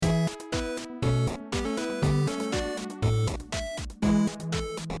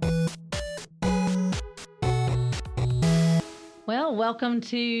welcome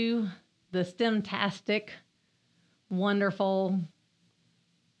to the STEMtastic, wonderful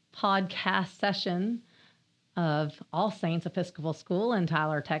podcast session of All Saints Episcopal School in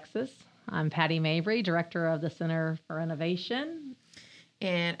Tyler, Texas. I'm Patty Mabry, Director of the Center for Innovation.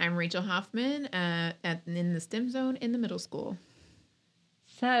 And I'm Rachel Hoffman in the STEM zone in the middle school.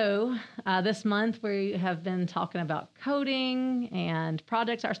 So this month we have been talking about coding and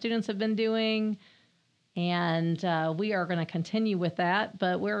projects our students have been doing. And we are going to continue with that,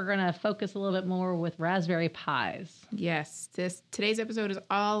 but we're going to focus a little bit more with Raspberry Pis. Yes, today's episode is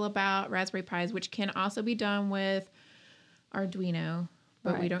all about Raspberry Pis, which can also be done with Arduino,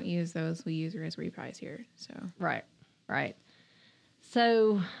 but we don't use those. We use Raspberry Pis here. So Right.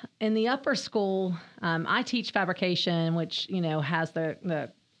 So in the upper school, I teach fabrication, which, has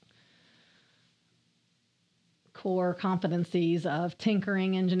the core competencies of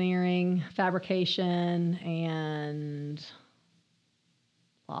tinkering, engineering, fabrication, and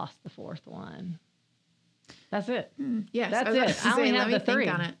lost the fourth one. That's it. yes, That's it. I only have the three.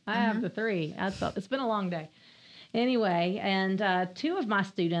 On it. I have the three. It's been a long day. Anyway, and two of my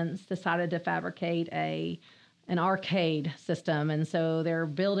students decided to fabricate an arcade system, and so they're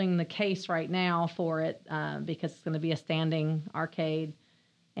building the case right now for it because it's going to be a standing arcade,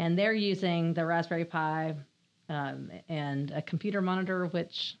 and they're using the Raspberry Pi and a computer monitor,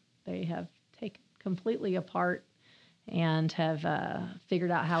 which they have taken completely apart and have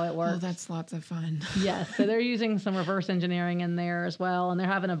figured out how it works. Oh, that's lots of fun. Yes, so they're using some reverse engineering in there as well, and they're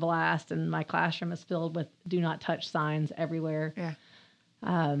having a blast, and my classroom is filled with do not touch signs everywhere.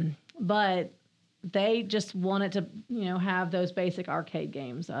 Yeah. But they just wanted to, have those basic arcade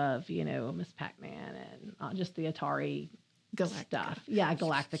games of, Miss Pac-Man and just the Atari Galactica stuff. Yeah,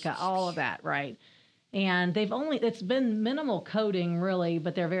 Galactica, all of that, right? And it's been minimal coding really,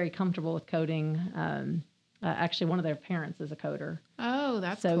 but they're very comfortable with coding. Actually, one of their parents is a coder. Oh,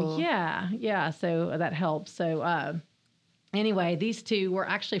 that's So cool. yeah, so that helps. So anyway, these two were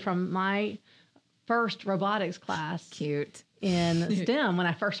actually from my first robotics class. Cute. In STEM when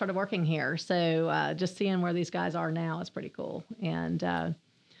I first started working here. So just seeing where these guys are now is pretty cool. And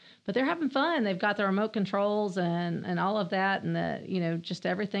but they're having fun. They've got the remote controls and all of that, and just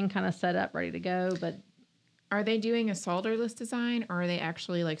everything kind of set up, ready to go. But are they doing a solderless design, or are they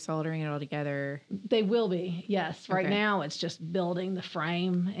actually like soldering it all together? They will be, yes. Right Okay. now, it's just building the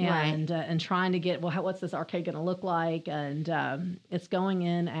frame and trying to get what's this arcade going to look like, and it's going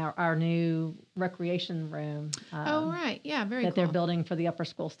in our new recreation room. Oh, right, yeah, very that cool. they're building for the upper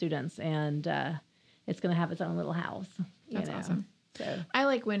school students, and it's going to have its own little house. That's awesome. So I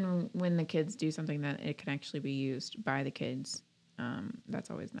like when the kids do something that it can actually be used by the kids.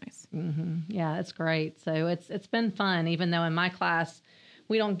 That's always nice. mm-hmm. Yeah, it's great. So it's been fun, even though in my class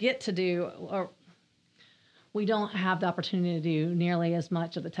we don't get to do, or we don't have the opportunity to do nearly as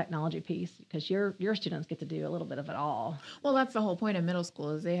much of the technology piece because your students get to do a little bit of it all. Well, that's the whole point of middle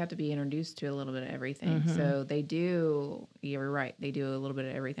school is they have to be introduced to a little bit of everything. Mm-hmm. So they do. You're right. They do a little bit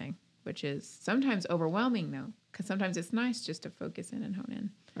of everything, which is sometimes overwhelming though, because sometimes it's nice just to focus in and hone in.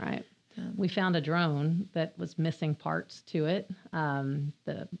 Right. We found a drone that was missing parts to it,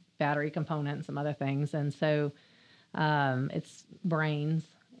 the battery component and some other things. And so it's brains.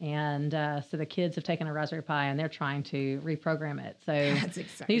 And so the kids have taken a Raspberry Pi and they're trying to reprogram it. So that's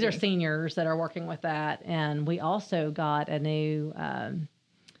exciting. These are seniors that are working with that. And we also got a new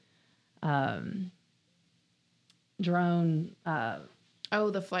drone.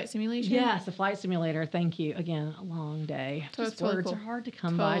 The flight simulation? Yes, the flight simulator. Thank you. Again, a long day. So Just totally words cool. are hard to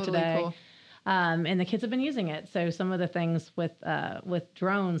come by today. Cool. And the kids have been using it. So some of the things with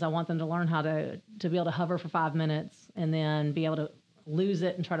drones, I want them to learn how to be able to hover for 5 minutes and then be able to lose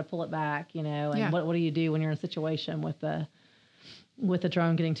it and try to pull it back, and what do you do when you're in a situation with the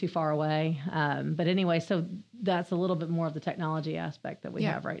drone getting too far away. But anyway, so that's a little bit more of the technology aspect that we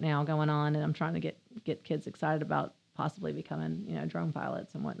have right now going on. And I'm trying to get kids excited about possibly becoming, drone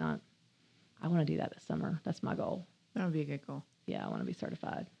pilots and whatnot. I want to do that this summer. That's my goal. That would be a good goal. Yeah, I want to be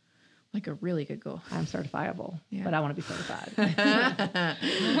certified. Like a really good goal. I'm certifiable, but I want to be certified.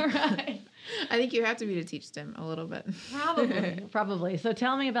 All right. I think you have to be to teach STEM a little bit. Probably. So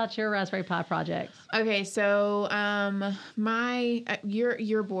tell me about your Raspberry Pi projects. Okay, so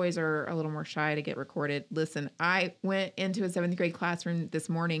your boys are a little more shy to get recorded. Listen, I went into a 7th grade classroom this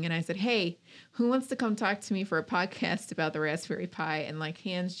morning and I said, "Hey, who wants to come talk to me for a podcast about the Raspberry Pi?" And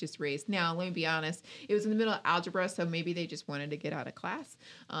hands just raised. Now, let me be honest, it was in the middle of algebra, so maybe they just wanted to get out of class.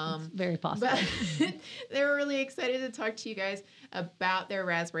 It's very possible. But they were really excited to talk to you guys about their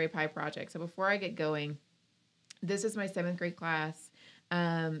Raspberry Pi project. So before I get going, this is my 7th grade class.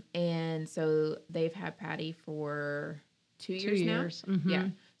 And so they've had Patty for 2 years now. Mm-hmm. Yeah.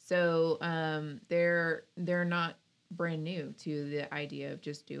 So they're not brand new to the idea of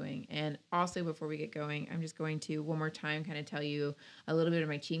just doing. And also, before we get going, I'm just going to one more time kind of tell you a little bit of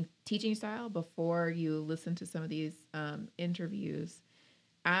my teaching style before you listen to some of these interviews.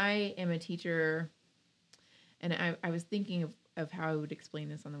 I am a teacher, and I was thinking of how I would explain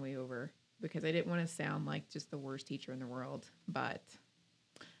this on the way over, because I didn't want to sound like just the worst teacher in the world. But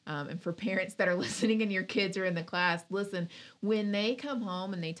and for parents that are listening and your kids are in the class, listen, when they come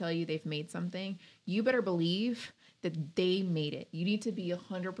home and they tell you they've made something, you better believe that they made it. You need to be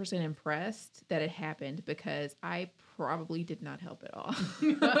 100% impressed that it happened, because I probably did not help at all.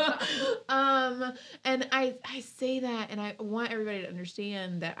 And I say that, and I want everybody to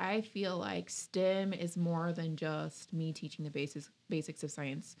understand that I feel like STEM is more than just me teaching the basics of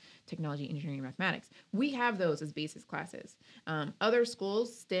science, technology, engineering, and mathematics. We have those as basics classes. Other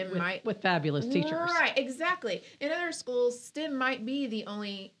schools, STEM with fabulous teachers. Right, exactly. In other schools, STEM might be the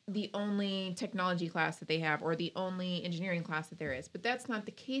only technology class that they have, or the only engineering class that there is. But that's not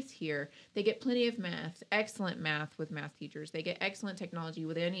the case here. They get plenty of math, excellent math with math teachers. They get excellent technology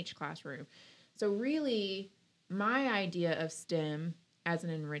within each classroom. So really, my idea of STEM as an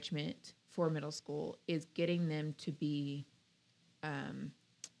enrichment for middle school is getting them to be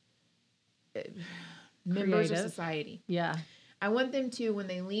members of society. Yeah. I want them to, when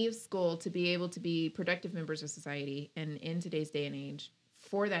they leave school, to be able to be productive members of society. And in today's day and age,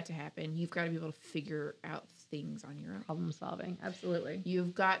 for that to happen, you've got to be able to figure out things on your own. Problem solving. Absolutely.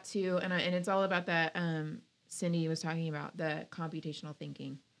 You've got to, and it's all about that. Cindy was talking about the computational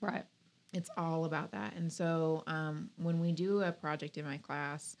thinking. Right. It's all about that. And so when we do a project in my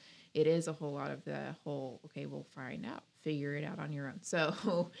class, it is a whole lot of the whole, okay, we'll find out, figure it out on your own.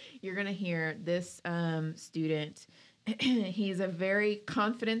 So you're going to hear this student. He's a very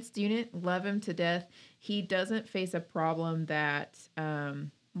confident student, love him to death. He doesn't face a problem that,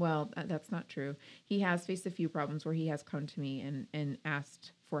 that's not true. He has faced a few problems where he has come to me and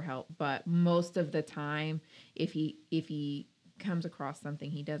asked for help. But most of the time, if he comes across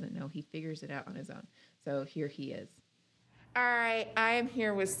something he doesn't know, he figures it out on his own. So here he is. All right, I am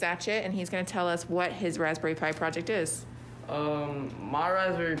here with Satchit, and he's going to tell us what his Raspberry Pi project is. My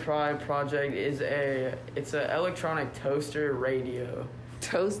Raspberry Pi project is it's an electronic toaster radio.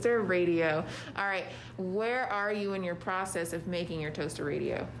 Toaster radio. All right, where are you in your process of making your toaster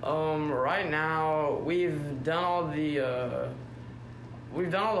radio? Right now we've done all the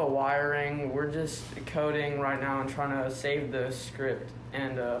wiring. We're just coding right now and trying to save the script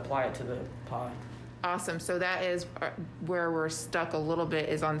and apply it to the Pi. Awesome. So that is where we're stuck a little bit,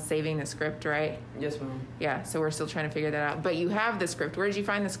 is on saving the script, right? Yes, ma'am. Yeah, so we're still trying to figure that out. But you have the script. Where did you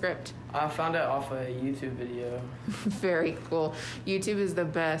find the script? I found it off a YouTube video. Very cool. YouTube is the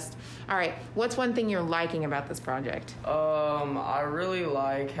best. All right. What's one thing you're liking about this project? I really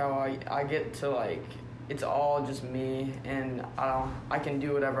like how I get to, it's all just me, and I can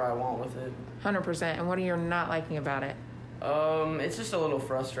do whatever I want with it. 100%. And what are you not liking about it? It's just a little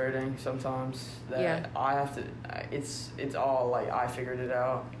frustrating sometimes that I have to, it's all I figured it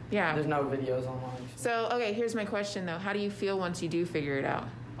out. Yeah. There's no videos online. So, okay, here's my question though. How do you feel once you do figure it out?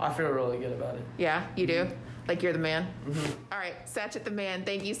 I feel really good about it. Yeah, you do? Mm-hmm. Like you're the man? Mm-hmm. All right, Satchit the man,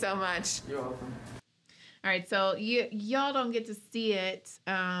 thank you so much. You're welcome. All right, so y'all don't get to see it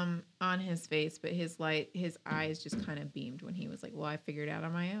on his face, but his eyes just kind of beamed when he was like, well, I figured it out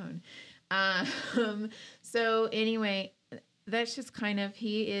on my own. So anyway, that's just kind of,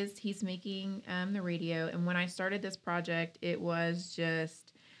 he's making the radio. And when I started this project, it was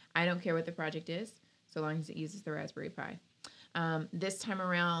just, I don't care what the project is, so long as it uses the Raspberry Pi. This time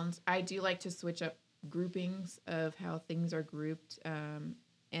around, I do like to switch up groupings of how things are grouped.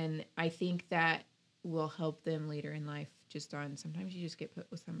 And I think that will help them later in life. Sometimes you just get put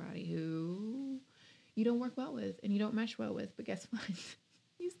with somebody who you don't work well with and you don't mesh well with, but guess what?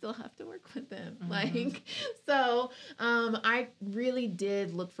 You still have to work with them. Mm-hmm. I really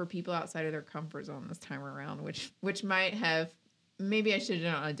did look for people outside of their comfort zone this time around, which might have, maybe I should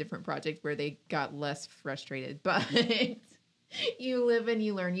have done on a different project where they got less frustrated, but you live and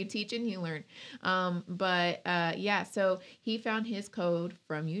you learn, you teach and you learn. So he found his code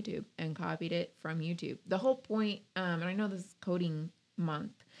from YouTube and copied it from YouTube. The whole point, and I know this is coding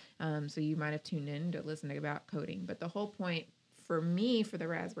month, so you might have tuned in to listen about coding, but the whole point for me, for the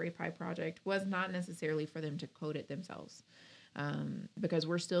Raspberry Pi project, was not necessarily for them to code it themselves, because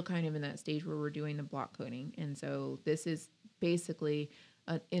we're still kind of in that stage where we're doing the block coding. And so this is basically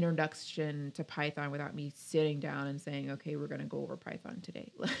an introduction to Python without me sitting down and saying, okay, we're going to go over Python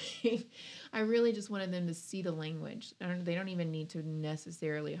today. I really just wanted them to see the language. They don't even need to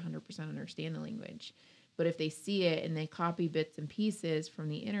necessarily 100% understand the language, But if they see it and they copy bits and pieces from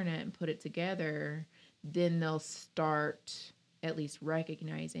the internet and put it together, then they'll start at least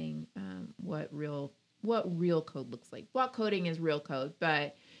recognizing what real code looks like. Block coding is real code,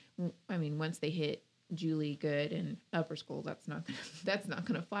 but I mean, once they hit Julie Good and upper school, that's not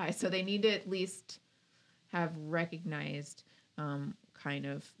gonna fly. So they need to at least have recognized kind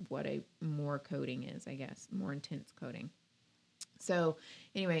of what a more coding is, I guess, more intense coding. So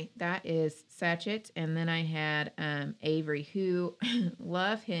anyway, that is Satchet. And then I had Avery, who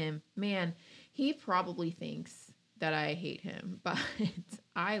love him. Man, he probably thinks that I hate him, but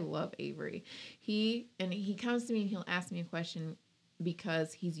I love Avery. He comes to me and he'll ask me a question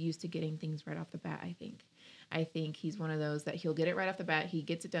because he's used to getting things right off the bat, I think he's one of those that he'll get it right off the bat, he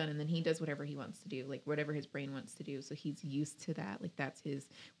gets it done, and then he does whatever he wants to do, like whatever his brain wants to do. So he's used to that. Like that's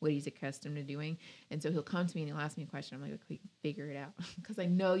what he's accustomed to doing. And so he'll come to me and he'll ask me a question. I'm like, okay, figure it out. Because I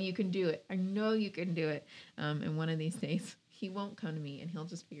know you can do it. And one of these days he won't come to me and he'll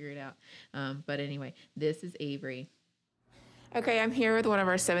just figure it out. But anyway, this is Avery. Okay, I'm here with one of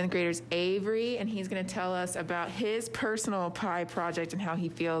our 7th graders, Avery, and he's going to tell us about his personal pie project and how he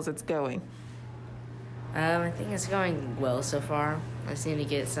feels it's going. I think it's going well so far. I just need to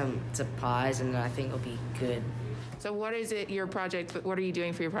get some pies, and I think it'll be good. So what is it, your project? What are you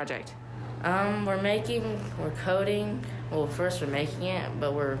doing for your project? We're coding. Well, first we're making it,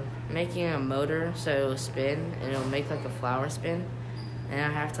 but we're making a motor so it'll spin, and it'll make like a flower spin. And I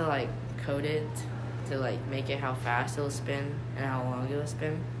have to like code it to like make it how fast it'll spin and how long it'll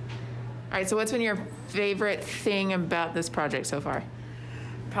spin. All right, so what's been your favorite thing about this project so far?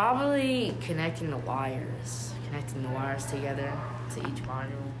 Probably connecting the wires together to each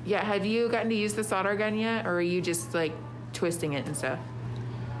module. Yeah, have you gotten to use the solder gun yet, or are you just like twisting it and stuff?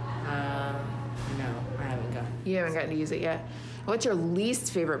 No, I haven't gotten. You haven't gotten to use it yet. What's your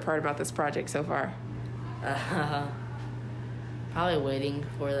least favorite part about this project so far? Probably waiting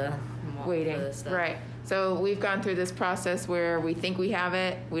for the stuff. Right. So we've gone through this process where we think we have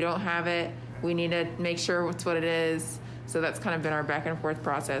it, we don't have it, we need to make sure it's what it is. So that's kind of been our back and forth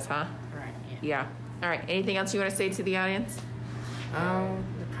process, huh? Right. Yeah. All right. Anything else you want to say to the audience?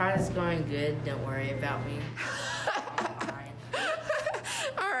 The project's going good. Don't worry about me.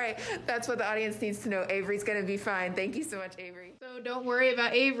 All right. That's what the audience needs to know. Avery's going to be fine. Thank you so much, Avery. So don't worry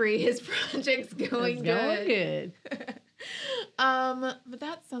about Avery. His project's going good. But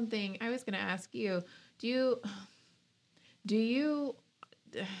that's something I was going to ask you. Do you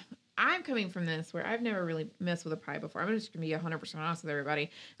I'm coming from this where I've never really messed with a pie before. I'm just going to be 100% honest with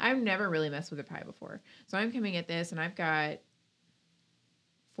everybody. I've never really messed with a pie before. So I'm coming at this and I've got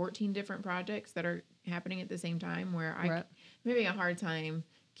 14 different projects that are happening at the same time where I'm having a hard time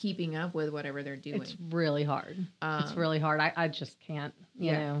keeping up with whatever they're doing. It's really hard. It's really hard. I just can't,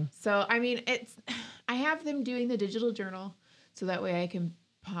 you know. So, I mean, I have them doing the digital journal so that way I can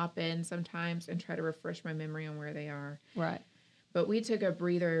pop in sometimes and try to refresh my memory on where they are. Right. But we took a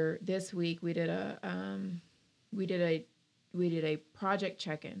breather this week. We did a project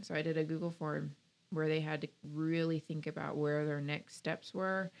check-in. So I did a Google form where they had to really think about where their next steps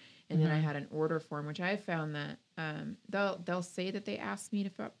were, and then I had an order form, which I found that they'll say that they asked me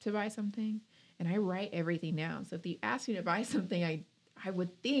to buy something, and I write everything down. So if you ask me to buy something, I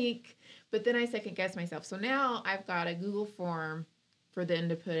would think, but then I second guess myself. So now I've got a Google form for them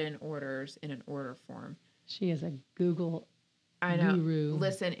to put in orders in an order form. She is a Google. I know. Guru.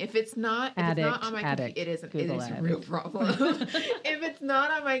 Listen, if it's not on my computer, it is a real problem. If it's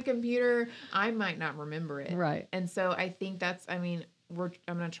not on my computer, I might not remember it. Right. And so I think I'm going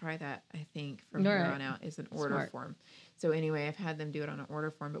to try that, I think, from here on out is an order form. So anyway, I've had them do it on an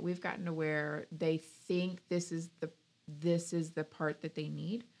order form, but we've gotten to where they think this is the part that they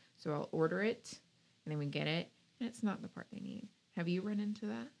need. So I'll order it and then we get it, and it's not the part they need. Have you run into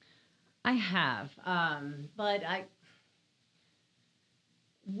that? I have. But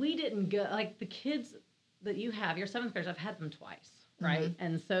we didn't go, like the kids that you have, your 7th graders, I've had them twice, right? Mm-hmm.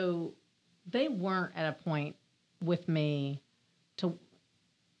 And so they weren't at a point with me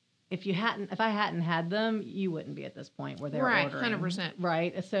if I hadn't had them, you wouldn't be at this point where they're ordering. 100%.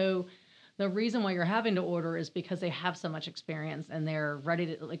 Right. So the reason why you're having to order is because they have so much experience and they're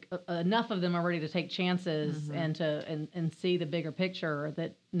ready to, like, enough of them are ready to take chances and see the bigger picture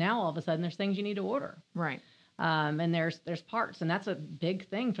that now all of a sudden there's things you need to order. Right. And there's parts, and that's a big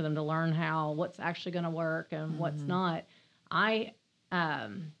thing for them to learn what's actually going to work and what's not. I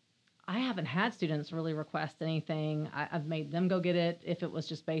haven't had students really request anything. I've made them go get it if it was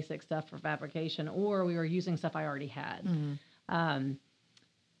just basic stuff for fabrication, or we were using stuff I already had. The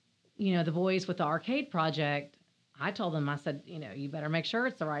boys with the arcade project, I told them, I said, you better make sure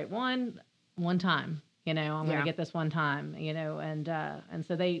it's the right one time. I'm going to Yeah. get this one time, and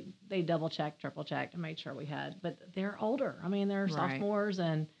so they double checked, triple checked, and made sure we had. But they're older. I mean, they're Right. sophomores,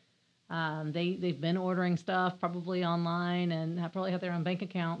 and they've been ordering stuff probably online and probably have their own bank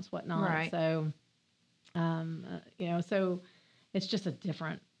accounts, whatnot. Right. So, so it's just a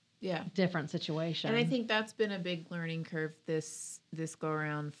different situation. And I think that's been a big learning curve this go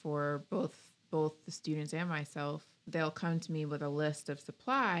around for both the students and myself. They'll come to me with a list of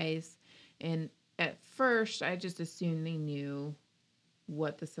supplies, and at first I just assumed they knew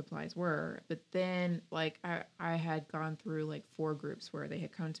what the supplies were. But then like I had gone through like 4 groups where they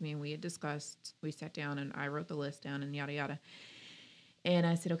had come to me and we had discussed, we sat down and I wrote the list down and yada yada. And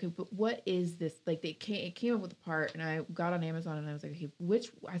I said, okay, but what is this? Like it came up with a part, and I got on Amazon and I was like, okay,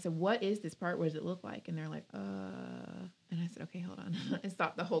 I said, what is this part? What does it look like? And they're like, and I said, okay, hold on. I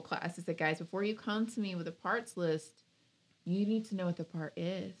stopped the whole class. I said, guys, before you come to me with a parts list, you need to know what the part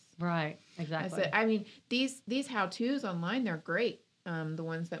is. Right. Exactly. I said, I mean, these how-tos online, they're great. The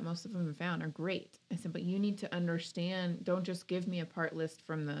ones that most of them have found are great. I said, but you need to understand, don't just give me a part list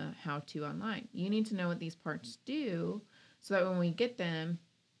from the how-to online. You need to know what these parts do, so that when we get them,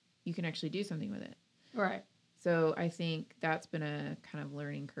 you can actually do something with it. Right. So I think that's been a kind of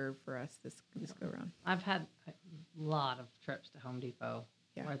learning curve for us this go around. I've had a lot of trips to Home Depot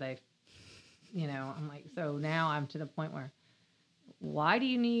where they've, I'm like, so now I'm to the point where, why do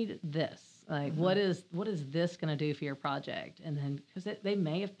you need this? Like, what is this going to do for your project? And then, because they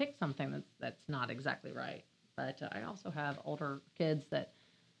may have picked something that's not exactly right. But I also have older kids that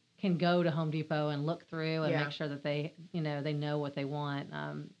can go to Home Depot and look through and make sure that they know what they want.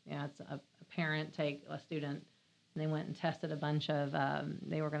 It's a parent take a student, and they went and tested a bunch of,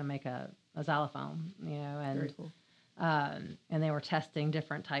 they were going to make a xylophone, and Very cool. And they were testing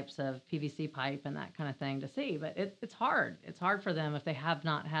different types of PVC pipe and that kind of thing to see. But it's hard. It's hard for them if they have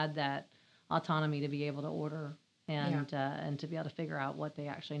not had that autonomy to be able to order and to be able to figure out what they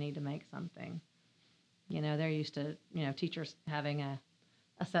actually need to make something. They're used to, teachers having a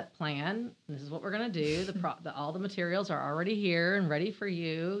set plan. This is what we're going to do. All the materials are already here and ready for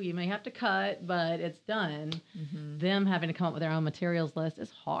you. You may have to cut, but it's done. Mm-hmm. Them having to come up with their own materials list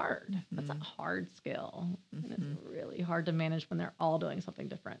is hard. Mm-hmm. That's a hard skill. Mm-hmm. And it's really hard to manage when they're all doing something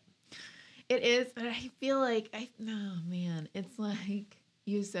different. It is, but I feel like, it's like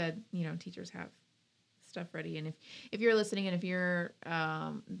you said, teachers have stuff ready, and if you're listening and if you're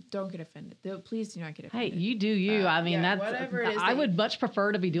don't get offended, please do not get offended. Hey, you do you. I mean, that's whatever it is. I would much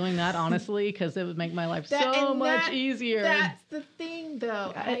prefer to be doing that, honestly, because it would make my life so much easier. That's the thing,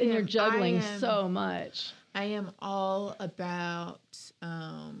 though. And you're juggling so much. I am all about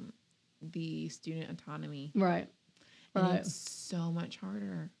the student autonomy, right? And it's so much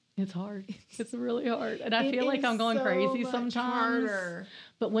harder. It's hard. It's really hard. And I feel like I'm going crazy sometimes. Harder.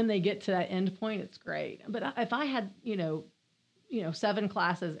 But when they get to that end point, it's great. But if I had, 7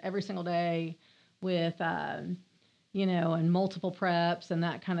 classes every single day with, and multiple preps and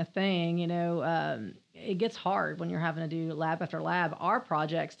that kind of thing, it gets hard when you're having to do lab after lab. Our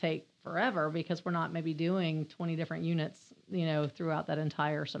projects take forever because we're not maybe doing 20 different units, throughout that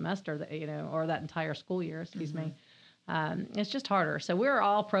entire semester, or that entire school year, excuse me. It's just harder. So we're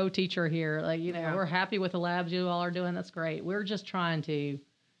all pro teacher here. Like, we're happy with the labs you all are doing. That's great. We're just trying to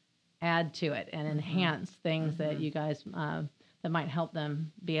add to it and enhance things that you guys, that might help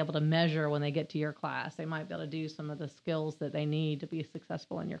them be able to measure when they get to your class. They might be able to do some of the skills that they need to be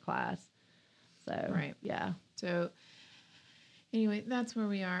successful in your class. So, yeah. So anyway, that's where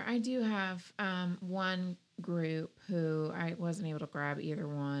we are. I do have one group who I wasn't able to grab either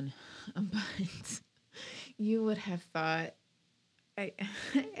one, but you would have thought,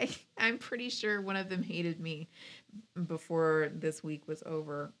 I'm pretty sure one of them hated me before this week was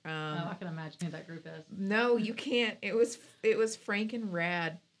over. I can imagine who that group is. No, you can't. It was Frank and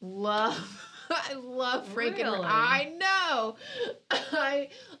Rad. I love Frank and Rad. I know. I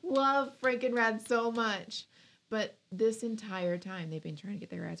love Frank and Rad so much. But this entire time, they've been trying to get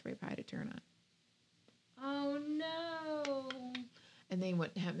their Raspberry Pi to turn on. Oh, no. And they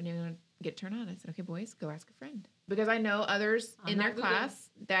haven't been able to get turned on. I said, okay, boys, go ask a friend. Because I know others in their class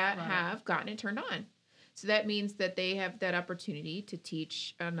that have gotten it turned on. So that means that they have that opportunity to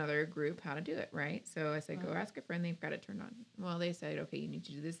teach another group how to do it, right? So I said, go ask a friend. They've got it turned on. Well, they said, okay, you need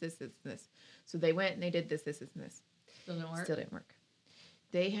to do this, this, this, and this. So they went and they did this, this, and this. Still didn't work? Still didn't work.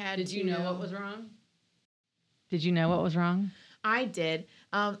 They had Did you know what was wrong? Did you know what was wrong? I did.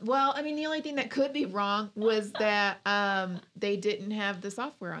 Well, I mean, the only thing that could be wrong was that they didn't have the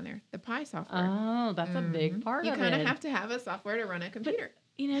software on there, the Pi software. Oh, that's a big part of it. You kind of have to have a software to run a computer.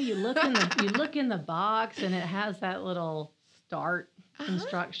 But, you look in the box and it has that little start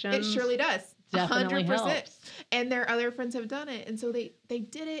instructions. It surely does. definitely helps. And their other friends have done it, and so they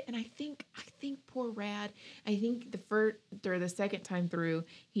did it. And I think poor Rad, I think the second time through,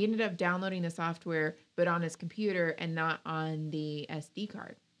 he ended up downloading the software, but on his computer and not on the SD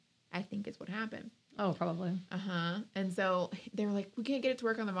card. I think is what happened. Oh, probably. And so they were like, we can't get it to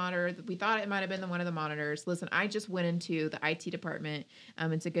work on the monitor. We thought it might have been one of the monitors. Listen, I just went into the IT department.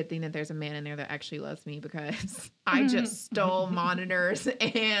 It's a good thing that there's a man in there that actually loves me, because I just stole monitors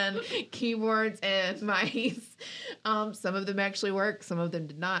and keyboards and mice. Some of them actually worked. Some of them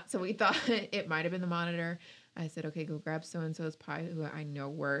did not. So we thought it might have been the monitor. I said, okay, go grab so-and-so's Pi, who I know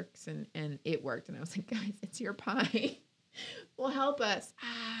works. And it worked. And I was like, guys, it's your Pi. Well, help us.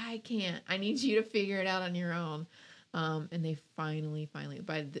 I can't. I need you to figure it out on your own. And they finally,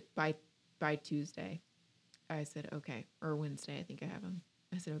 by Tuesday, I said, okay, or Wednesday, I think I have them.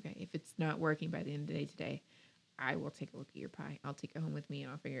 I said, okay, if it's not working by the end of the day today, I will take a look at your Pi. I'll take it home with me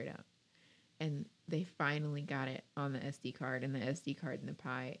and I'll figure it out. And they finally got it on the SD card and the SD card in the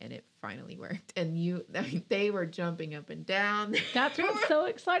Pi, and it finally worked. And they were jumping up and down. That's what's so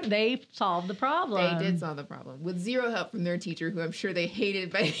exciting. They solved the problem. They did solve the problem with zero help from their teacher, who I'm sure they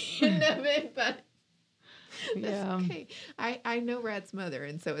hated by the end of it, but that's okay. I know Rad's mother,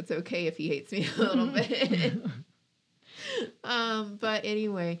 and so it's okay if he hates me a little bit. But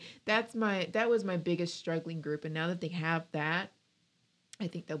anyway, that was my biggest struggling group, and now that they have that, I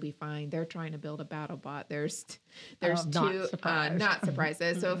think they'll be fine. They're trying to build a battle bot. There's two, not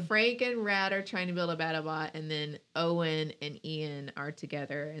surprised. So Frank and Rad are trying to build a battle bot, and then Owen and Ian are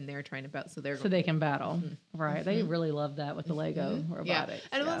together, and they're trying to battle. So they can battle, right? They really love that with the Lego robotics.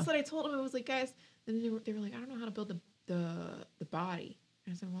 And once that I told them, it was like, guys, and they were like, I don't know how to build the body.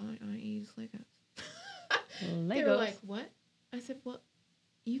 And I said, well, I use Legos. They were like, what? I said, well,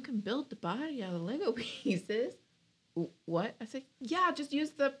 you can build the body out of Lego pieces. What? I said, yeah, just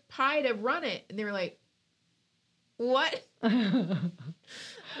use the Pi to run it. And they were like, what? I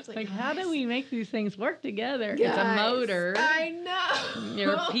was like, how do we make these things work together? Guys, it's a motor. I know.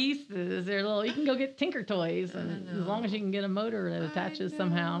 Your pieces, they're little, you can go get Tinker Toys, and as long as you can get a motor that attaches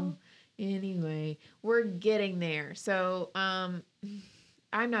somehow. Anyway, we're getting there. So I'm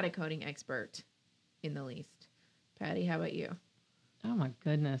not a coding expert in the least. Patty, how about you? Oh my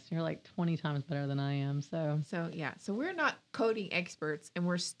goodness, you're like 20 times better than I am. So we're not coding experts, and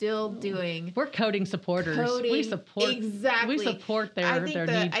we're still doing. We're coding supporters. We support exactly. We support their need for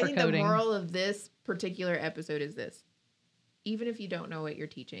coding. I think the moral of this particular episode is this: even if you don't know what you're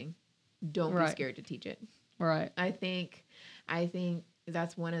teaching, don't be scared to teach it. Right. I think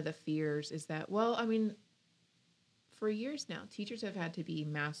that's one of the fears is that. Well, I mean, for years now, teachers have had to be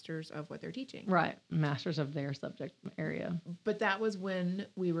masters of what they're teaching. Right. Masters of their subject area. But that was when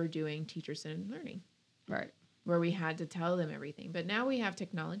we were doing teacher-centered learning. Right. Where we had to tell them everything. But now we have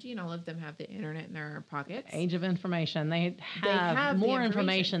technology, and all of them have the internet in their pockets. Age of information. They have more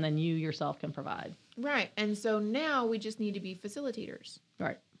information than you yourself can provide. Right. And so now we just need to be facilitators.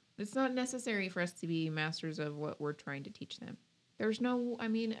 Right. It's not necessary for us to be masters of what we're trying to teach them.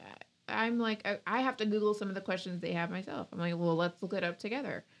 I'm like, I have to Google some of the questions they have myself. I'm like, well, let's look it up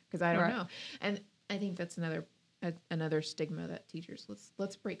together, because I don't know. And I think that's another stigma that teachers,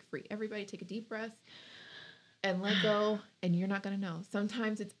 let's break free. Everybody take a deep breath and let go, and you're not going to know.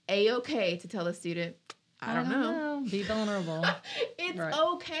 Sometimes it's A-okay to tell a student, I don't know. Be vulnerable. It's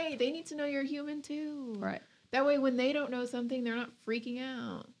okay. They need to know you're human too. Right. That way, when they don't know something, they're not freaking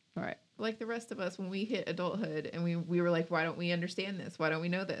out. Right. Like the rest of us, when we hit adulthood and we were like, why don't we understand this? Why don't we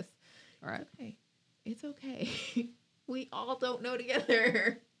know this? Right. It's okay. We all don't know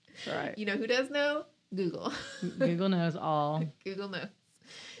together. Right. You know who does know? Google. Google knows all. Google knows.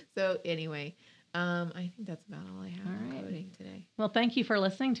 So anyway, I think that's about all I have on coding today. Well, thank you for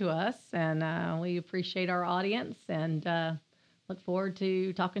listening to us, and we appreciate our audience, and look forward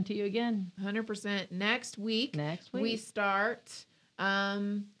to talking to you again. 100%. Next week we start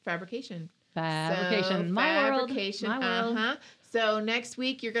fabrication. Fabrication. My world. So next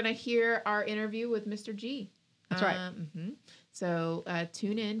week, you're going to hear our interview with Mr. G. That's right. So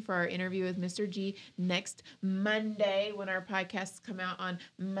tune in for our interview with Mr. G next Monday, when our podcasts come out on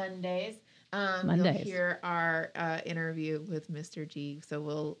Mondays. You'll hear our interview with Mr. G. So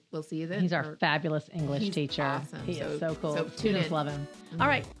we'll see you then. He's our fabulous English teacher. Awesome. He is so cool. So tune Students in. love him. All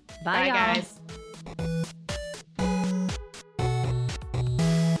right. Bye, y'all. Guys.